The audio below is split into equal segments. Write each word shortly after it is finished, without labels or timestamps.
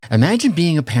Imagine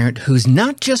being a parent who's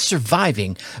not just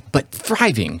surviving, but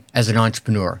thriving as an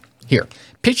entrepreneur. Here,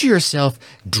 picture yourself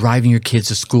driving your kids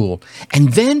to school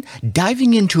and then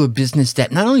diving into a business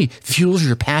that not only fuels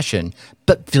your passion,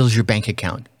 but fills your bank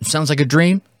account. Sounds like a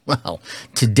dream? Well,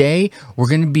 today we're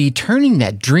going to be turning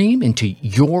that dream into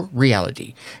your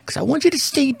reality, because I want you to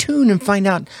stay tuned and find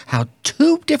out how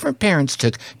two different parents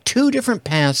took two different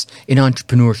paths in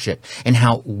entrepreneurship and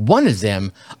how one of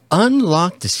them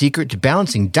unlocked the secret to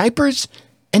balancing diapers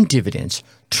and dividends.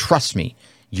 Trust me,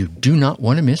 you do not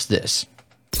want to miss this.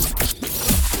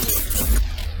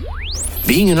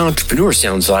 Being an entrepreneur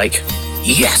sounds like,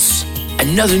 yes,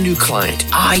 another new client.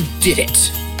 I did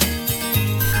it.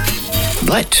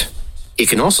 But it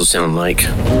can also sound like,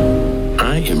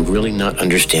 I am really not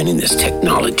understanding this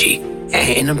technology,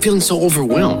 and I'm feeling so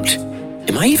overwhelmed.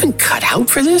 Am I even cut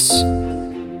out for this?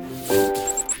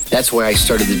 That's why I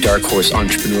started the Dark Horse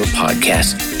Entrepreneur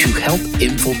Podcast, to help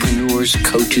infopreneurs,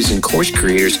 coaches, and course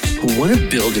creators who want to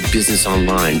build a business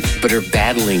online, but are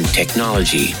battling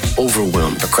technology,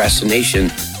 overwhelm,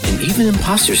 procrastination, and even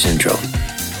imposter syndrome.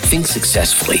 Think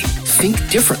successfully, think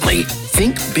differently,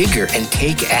 think bigger, and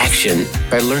take action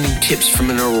by learning tips from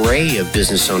an array of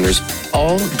business owners,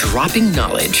 all dropping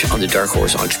knowledge on the Dark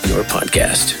Horse Entrepreneur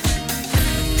Podcast.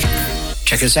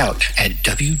 Check us out at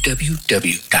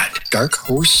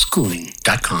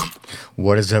www.darkhorseschooling.com.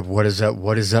 What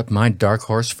is up, my Dark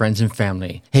Horse friends and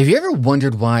family? Have you ever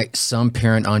wondered why some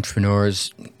parent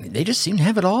entrepreneurs, they just seem to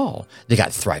have it all? They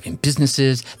got thriving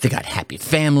businesses, they got happy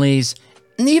families,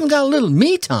 and they even got a little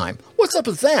me time. What's up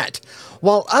with that?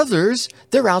 While others,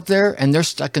 they're out there and they're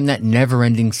stuck in that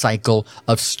never-ending cycle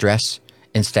of stress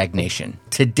and stagnation.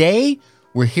 Today,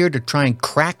 we're here to try and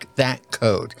crack that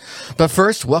code. But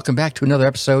first, welcome back to another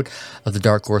episode of the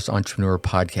Dark Horse Entrepreneur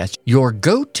Podcast, your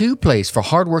go-to place for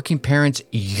hardworking parents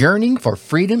yearning for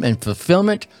freedom and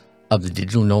fulfillment of the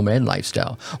digital nomad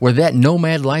lifestyle, where that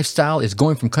nomad lifestyle is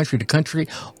going from country to country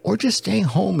or just staying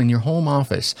home in your home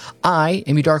office. I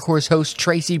am your Dark Horse host,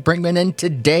 Tracy Brinkman, and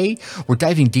today we're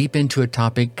diving deep into a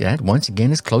topic that once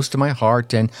again is close to my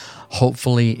heart and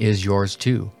hopefully is yours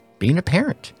too, being a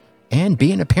parent. And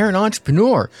being a parent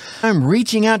entrepreneur. I'm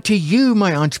reaching out to you,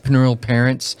 my entrepreneurial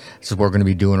parents. This is what we're going to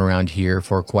be doing around here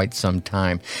for quite some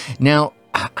time. Now,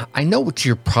 I know what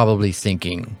you're probably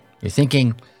thinking. You're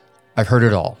thinking, I've heard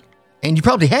it all. And you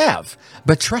probably have.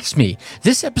 But trust me,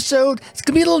 this episode is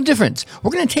going to be a little different.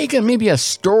 We're going to take maybe a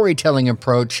storytelling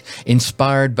approach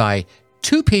inspired by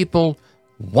two people,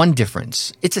 one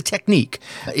difference. It's a technique.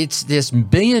 It's this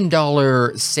 $1 billion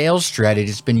sales strategy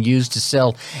that's been used to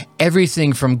sell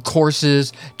everything from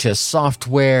courses to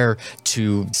software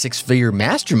to six-figure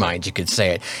masterminds, you could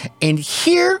say it. And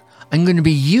here, I'm going to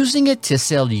be using it to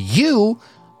sell to you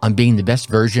on being the best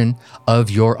version of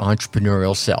your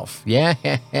entrepreneurial self. Yeah.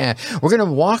 We're going to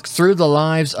walk through the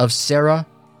lives of Sarah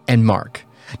and Mark.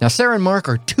 Now, Sarah and Mark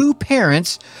are two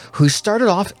parents who started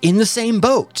off in the same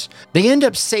boat. They end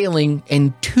up sailing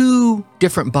in two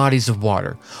different bodies of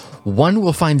water. One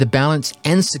will find the balance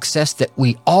and success that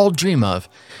we all dream of.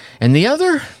 And the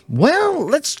other, well,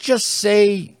 let's just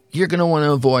say you're going to want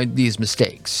to avoid these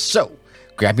mistakes. So,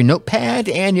 grab your notepad,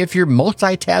 and if you're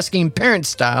multitasking parent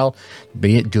style,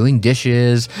 be it doing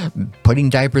dishes,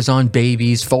 putting diapers on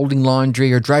babies, folding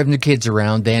laundry, or driving the kids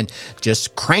around, then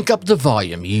just crank up the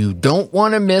volume. You don't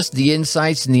want to miss the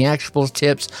insights and the actionable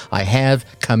tips I have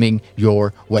coming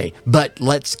your way. But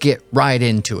let's get right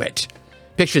into it.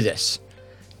 Picture this.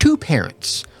 Two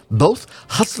parents, both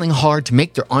hustling hard to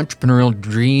make their entrepreneurial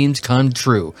dreams come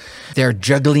true. They're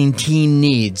juggling teen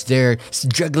needs. They're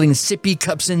juggling sippy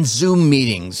cups and Zoom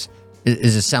meetings.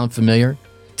 Does it sound familiar?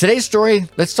 Today's story,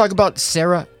 let's talk about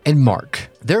Sarah and Mark.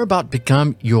 They're about to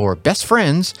become your best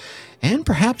friends and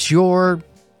perhaps your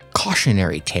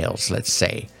cautionary tales, let's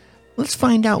say. Let's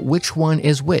find out which one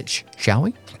is which, shall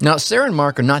we? Now, Sarah and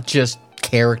Mark are not just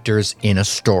characters in a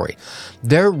story.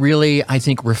 They're really, I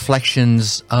think,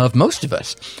 reflections of most of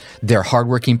us. They're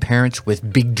hardworking parents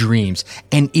with big dreams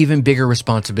and even bigger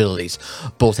responsibilities.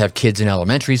 Both have kids in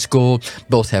elementary school,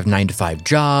 both have 9-to-5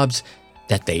 jobs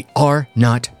that they are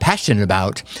not passionate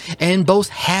about, and both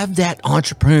have that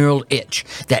entrepreneurial itch,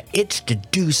 that itch to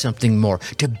do something more,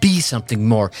 to be something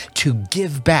more, to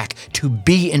give back, to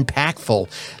be impactful,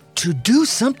 to do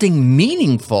something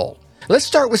meaningful. Let's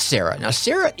start with Sarah. Now,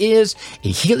 Sarah is a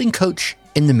healing coach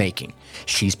in the making.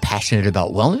 She's passionate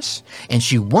about wellness, and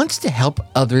she wants to help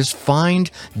others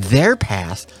find their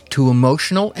path to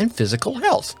emotional and physical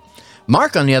health.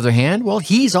 Mark, on the other hand, well,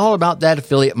 he's all about that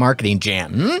affiliate marketing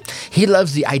jam. He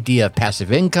loves the idea of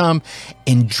passive income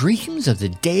and dreams of the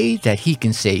day that he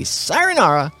can say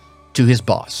sayonara to his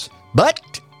boss.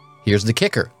 But here's the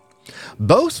kicker.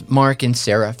 Both Mark and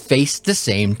Sarah faced the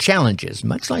same challenges,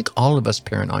 much like all of us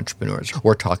parent entrepreneurs.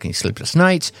 We're talking sleepless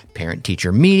nights,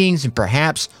 parent-teacher meetings, and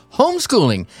perhaps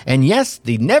homeschooling. And yes,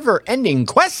 the never-ending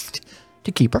quest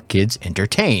to keep our kids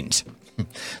entertained.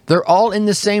 They're all in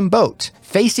the same boat,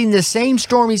 facing the same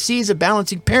stormy seas of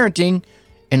balancing parenting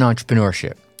and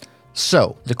entrepreneurship.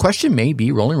 So, the question may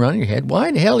be rolling around in your head,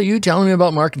 why the hell are you telling me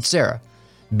about Mark and Sarah?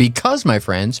 Because, my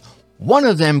friends, one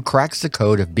of them cracks the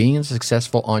code of being a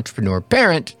successful entrepreneur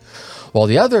parent, while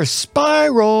the other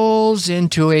spirals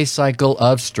into a cycle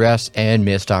of stress and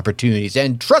missed opportunities.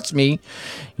 And trust me,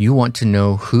 you want to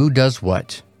know who does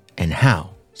what and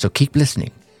how. So keep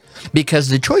listening. Because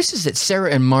the choices that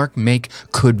Sarah and Mark make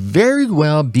could very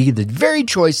well be the very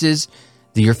choices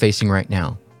that you're facing right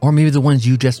now, or maybe the ones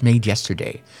you just made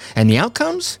yesterday. And the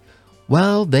outcomes?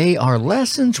 Well, they are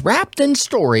lessons wrapped in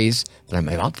stories that I'm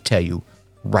about to tell you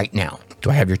right now.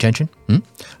 Do I have your attention?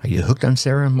 Are you hooked on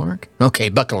Sarah and Mark? Okay,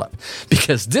 buckle up,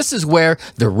 because this is where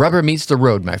the rubber meets the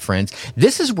road, my friends.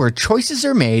 This is where choices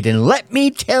are made, and let me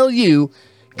tell you,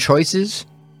 choices,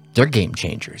 they're game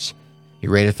changers. You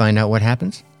ready to find out what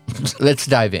happens? Let's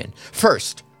dive in.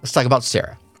 First, let's talk about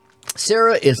Sarah.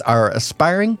 Sarah is our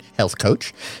aspiring health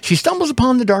coach. She stumbles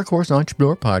upon the Dark Horse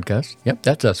Entrepreneur podcast. Yep,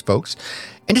 that's us, folks,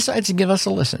 and decides to give us a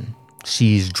listen.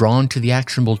 She's drawn to the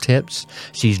actionable tips.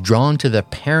 She's drawn to the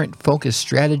parent-focused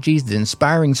strategies, the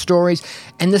inspiring stories,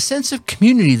 and the sense of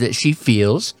community that she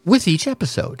feels with each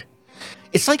episode.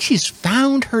 It's like she's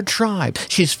found her tribe.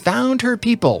 She's found her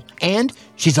people, and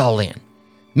she's all in.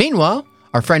 Meanwhile,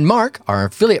 our friend Mark, our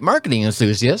affiliate marketing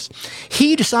enthusiast,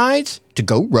 he decides to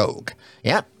go rogue.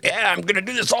 Yeah, I'm going to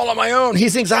do this all on my own. He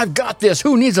thinks, I've got this.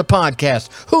 Who needs a podcast?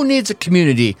 Who needs a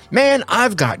community? Man,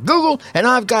 I've got Google and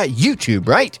I've got YouTube,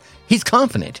 right? He's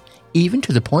confident, even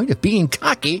to the point of being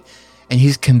cocky, and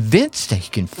he's convinced that he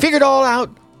can figure it all out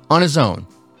on his own.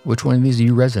 Which one of these are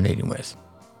you resonating with?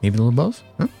 Maybe a little both?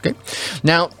 Okay.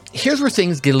 Now, here's where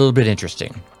things get a little bit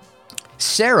interesting.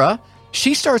 Sarah,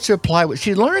 she starts to apply what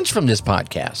she learns from this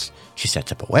podcast. She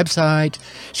sets up a website.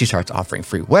 She starts offering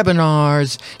free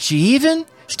webinars. She even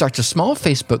starts a small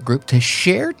Facebook group to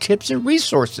share tips and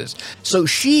resources. So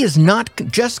she is not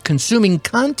just consuming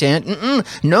content.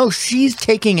 No, she's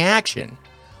taking action.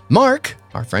 Mark,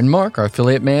 our friend Mark, our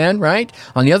affiliate man, right?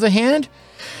 On the other hand,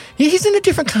 he's in a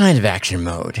different kind of action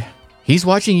mode. He's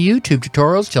watching YouTube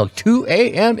tutorials till 2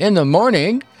 a.m. in the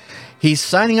morning. He's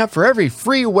signing up for every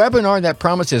free webinar that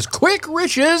promises quick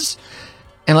riches.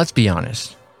 And let's be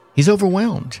honest, he's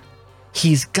overwhelmed.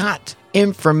 He's got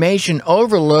information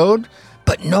overload,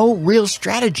 but no real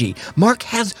strategy. Mark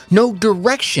has no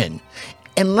direction.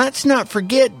 And let's not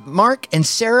forget, Mark and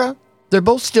Sarah, they're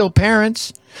both still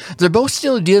parents. They're both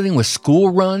still dealing with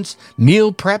school runs,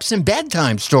 meal preps, and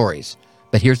bedtime stories.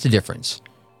 But here's the difference.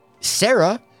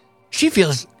 Sarah, she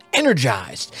feels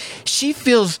energized. She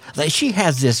feels like she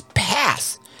has this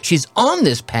path. She's on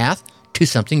this path to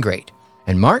something great.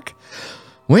 And Mark,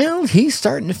 well, he's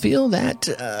starting to feel that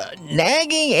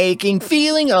nagging, aching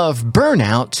feeling of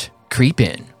burnout creep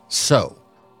in. So,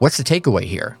 what's the takeaway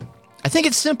here? I think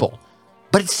it's simple,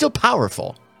 but it's still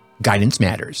powerful. Guidance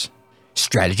matters.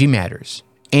 Strategy matters.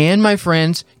 And, my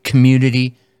friends,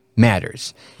 community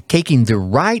matters. Taking the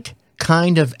right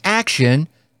kind of action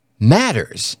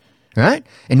matters. Right?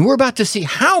 And we're about to see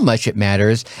how much it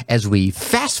matters as we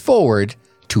fast forward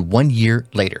to 1 year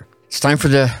later. It's time for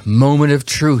the moment of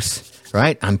truth,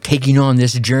 right? I'm taking on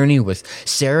this journey with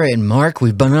Sarah and Mark.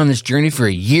 We've been on this journey for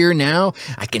a year now.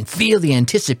 I can feel the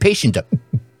anticipation to,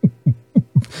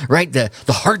 right? The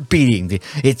heart beating.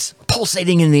 It's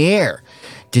pulsating in the air.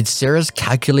 Did Sarah's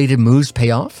calculated moves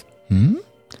pay off?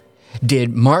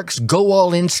 Did Mark's go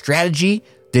all in strategy,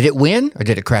 did it win or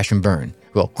did it crash and burn?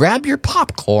 Well, grab your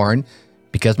popcorn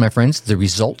because, my friends, the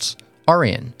results are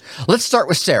in. Let's start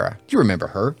with Sarah. You remember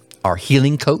her, our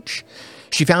healing coach.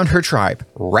 She found her tribe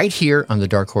right here on the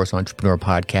Dark Horse Entrepreneur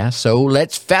podcast. So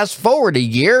let's fast forward a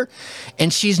year,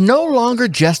 and she's no longer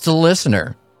just a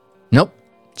listener. Nope,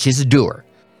 she's a doer.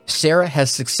 Sarah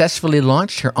has successfully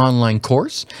launched her online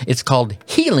course. It's called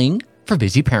Healing for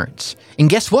Busy Parents. And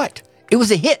guess what? It was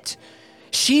a hit.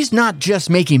 She's not just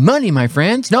making money, my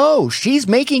friends. No, she's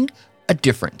making a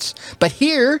difference. But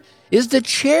here is the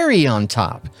cherry on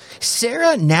top.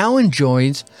 Sarah now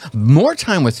enjoys more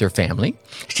time with her family.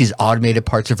 She's automated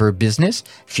parts of her business.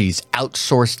 She's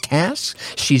outsourced tasks.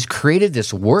 She's created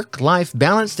this work-life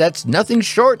balance that's nothing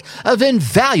short of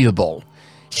invaluable.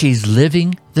 She's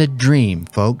living the dream,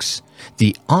 folks.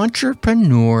 The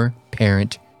entrepreneur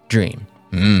parent dream.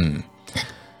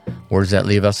 Where does that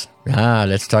leave us?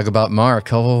 Let's talk about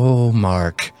Mark. Oh,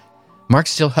 Mark.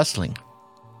 Mark's still hustling.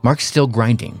 Mark's still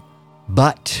grinding.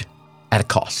 But at a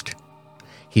cost.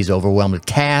 He's overwhelmed with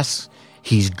tasks.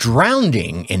 He's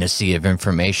drowning in a sea of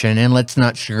information. And let's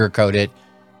not sugarcoat it,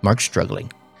 Mark's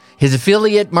struggling. His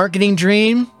affiliate marketing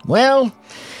dream, well,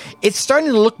 it's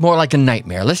starting to look more like a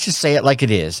nightmare. Let's just say it like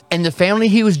it is. And the family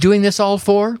he was doing this all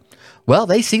for, well,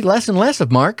 they see less and less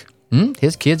of Mark.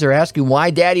 His kids are asking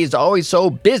why Daddy is always so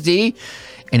busy,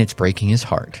 and it's breaking his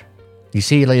heart. You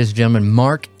see, ladies and gentlemen,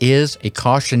 Mark is a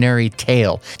cautionary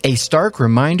tale, a stark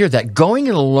reminder that going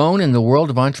it alone in the world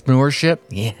of entrepreneurship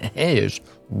is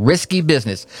risky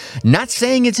business. Not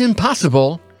saying it's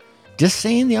impossible, just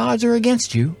saying the odds are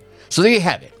against you. So there you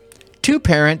have it. 2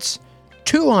 parents,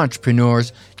 2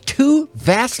 entrepreneurs, 2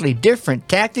 vastly different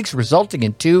tactics resulting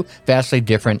in 2 vastly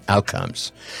different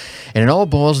outcomes. And it all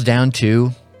boils down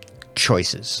to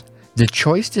choices. The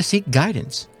choice to seek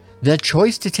guidance, the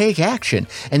choice to take action,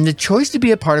 and the choice to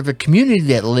be a part of a community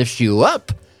that lifts you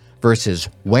up versus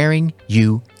wearing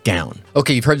you down.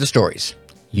 Okay, you've heard the stories.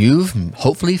 You've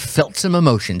hopefully felt some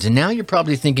emotions, and now you're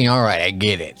probably thinking, all right, I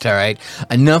get it, all right?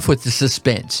 Enough with the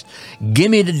suspense.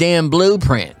 Give me the damn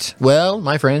blueprint. Well,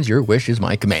 my friends, your wish is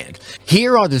my command.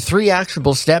 Here are the 3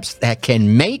 actionable steps that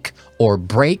can make or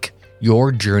break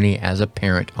your journey as a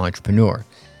parent entrepreneur.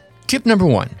 Tip number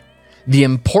 1, the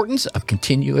importance of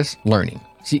continuous learning.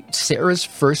 See, Sarah's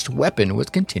first weapon was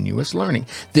continuous learning,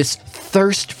 this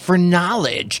thirst for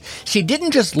knowledge. She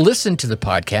didn't just listen to the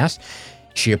podcast,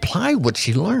 she applied what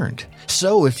she learned.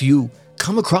 So if you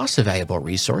come across a valuable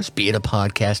resource, be it a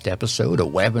podcast episode, a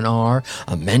webinar,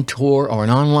 a mentor, or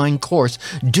an online course,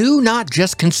 do not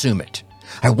just consume it.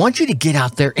 I want you to get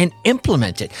out there and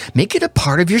implement it. Make it a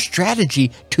part of your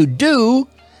strategy to do,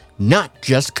 not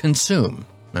just consume.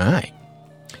 All right.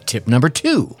 Tip number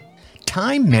 2,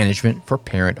 time management for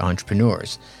parent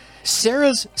entrepreneurs.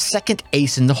 Sarah's second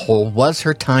ace in the hole was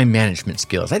her time management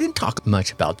skills. I didn't talk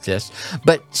much about this,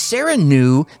 but Sarah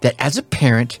knew that as a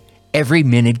parent, every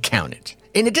minute counted.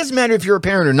 And it doesn't matter if you're a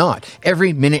parent or not,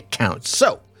 every minute counts.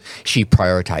 So she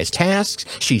prioritized tasks,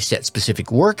 she set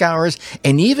specific work hours,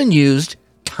 and even used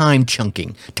time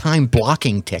chunking, time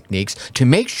blocking techniques to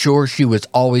make sure she was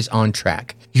always on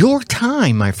track. Your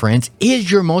time, my friends, is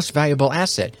your most valuable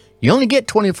asset. You only get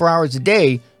 24 hours a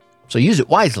day, so use it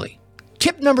wisely.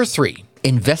 Tip number 3,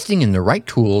 investing in the right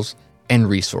tools and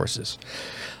resources.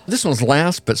 This one's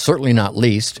last, but certainly not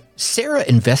least. Sarah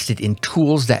invested in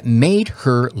tools that made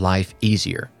her life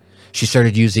easier. She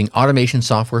started using automation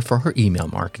software for her email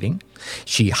marketing.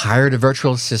 She hired a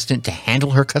virtual assistant to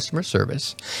handle her customer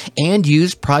service and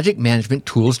used project management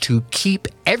tools to keep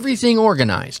everything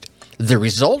organized. The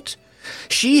result?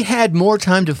 She had more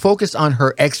time to focus on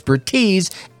her expertise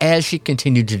as she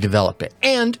continued to develop it.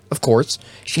 And, of course,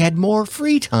 she had more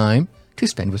free time to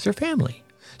spend with her family.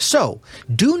 So,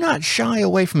 do not shy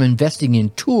away from investing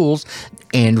in tools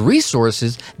and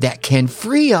resources that can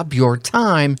free up your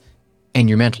time and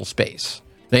your mental space.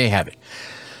 There you have it.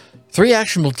 3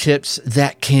 actionable tips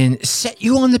that can set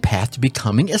you on the path to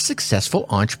becoming a successful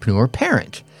entrepreneur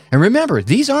parent. And remember,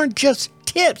 these aren't just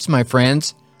tips, my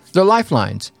friends. They're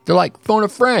lifelines. They're like phone a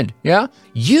friend, yeah?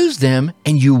 Use them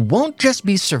and you won't just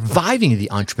be surviving the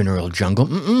entrepreneurial jungle.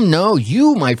 No,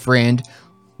 you, my friend,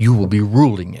 you will be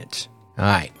ruling it. All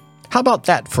right. How about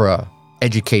that for a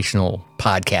educational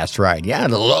podcast ride? Yeah, a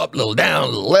little up, a little down, a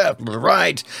little left, a little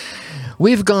right.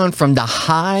 We've gone from the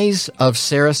highs of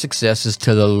Sarah's successes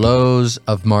to the lows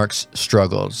of Mark's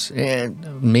struggles.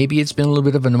 And maybe it's been a little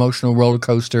bit of an emotional roller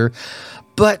coaster,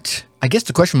 but I guess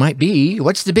the question might be,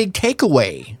 what's the big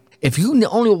takeaway? If you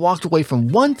only walked away from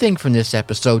one thing from this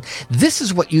episode, this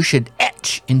is what you should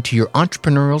etch into your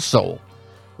entrepreneurial soul.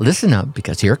 Listen up,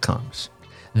 because here it comes.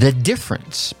 The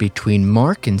difference between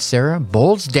Mark and Sarah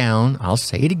boils down, I'll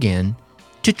say it again,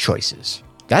 to choices.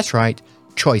 That's right,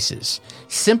 choices.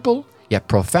 Simple yet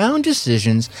profound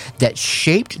decisions that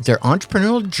shaped their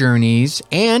entrepreneurial journeys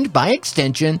and, by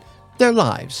extension, their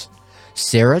lives.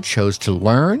 Sarah chose to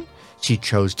learn, she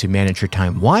chose to manage her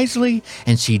time wisely,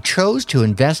 and she chose to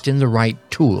invest in the right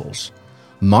tools.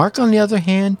 Mark, on the other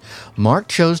hand, Mark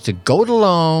chose to go it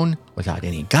alone without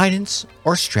any guidance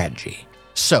or strategy.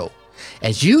 So,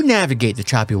 as you navigate the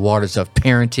choppy waters of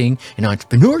parenting and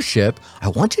entrepreneurship, I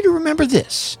want you to remember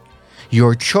this.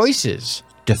 Your choices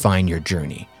define your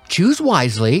journey. Choose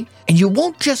wisely, and you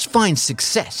won't just find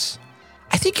success.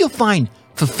 I think you'll find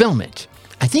fulfillment.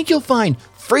 I think you'll find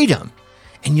freedom.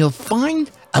 And you'll find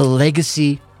a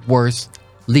legacy worth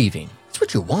leaving. That's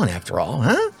what you want, after all,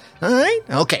 huh? All right?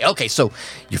 Okay, so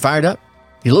you're fired up?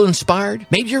 You're a little inspired?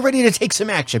 Maybe you're ready to take some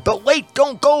action. But wait,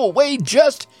 don't go away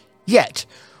just yet.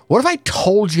 What if I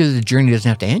told you the journey doesn't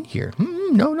have to end here?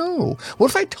 No.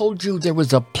 What if I told you there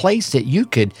was a place that you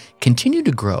could continue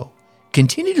to grow,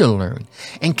 continue to learn,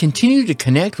 and continue to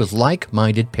connect with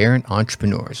like-minded parent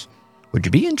entrepreneurs. Would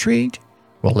you be intrigued?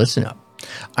 Well, listen up.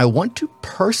 I want to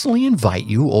personally invite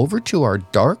you over to our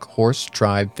Dark Horse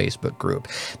Tribe Facebook group.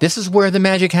 This is where the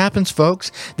magic happens,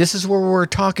 folks. This is where we're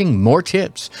talking more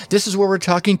tips. This is where we're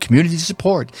talking community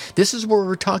support. This is where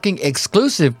we're talking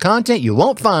exclusive content you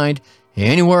won't find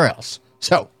anywhere else.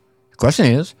 So, the question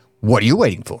is, what are you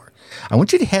waiting for? I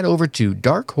want you to head over to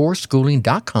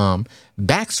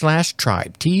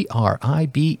darkhorseschooling.com/tribe,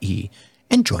 TRIBE,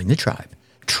 and join the tribe.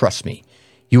 Trust me,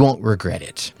 you won't regret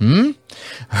it.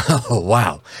 Oh,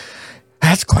 wow.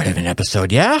 That's quite of an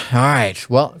episode, yeah? All right.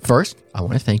 Well, first, I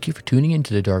want to thank you for tuning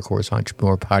into the Dark Horse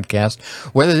Entrepreneur Podcast.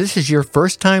 Whether this is your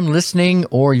first time listening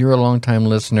or you're a long-time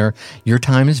listener, your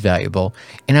time is valuable,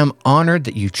 and I'm honored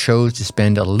that you chose to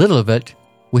spend a little of it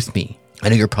with me. I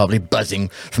know you're probably buzzing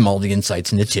from all the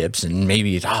insights and the tips, and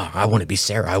maybe it's, I want to be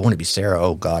Sarah. I want to be Sarah.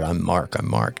 Oh, God, I'm Mark.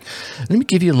 Let me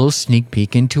give you a little sneak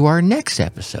peek into our next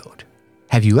episode.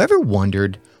 Have you ever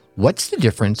wondered what's the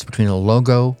difference between a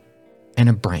logo and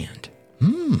a brand?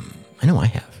 I know I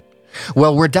have.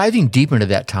 Well, we're diving deep into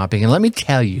that topic, and let me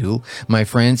tell you, my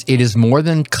friends, it is more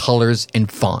than colors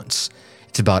and fonts.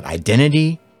 It's about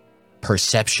identity,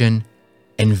 perception,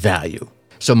 and value.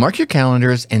 So mark your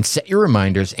calendars and set your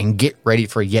reminders and get ready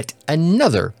for yet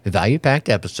another value-packed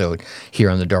episode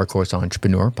here on the Dark Horse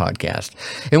Entrepreneur Podcast.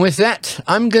 And with that,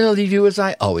 I'm going to leave you as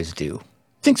I always do.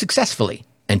 Think successfully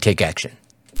and take action.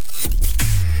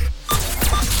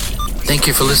 Thank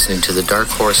you for listening to the Dark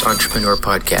Horse Entrepreneur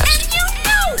Podcast. And you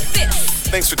know this!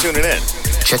 Thanks for tuning in.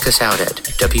 Check us out at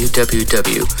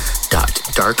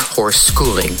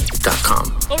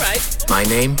www.darkhorseschooling.com. All right. My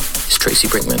name is Tracy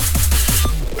Brinkman.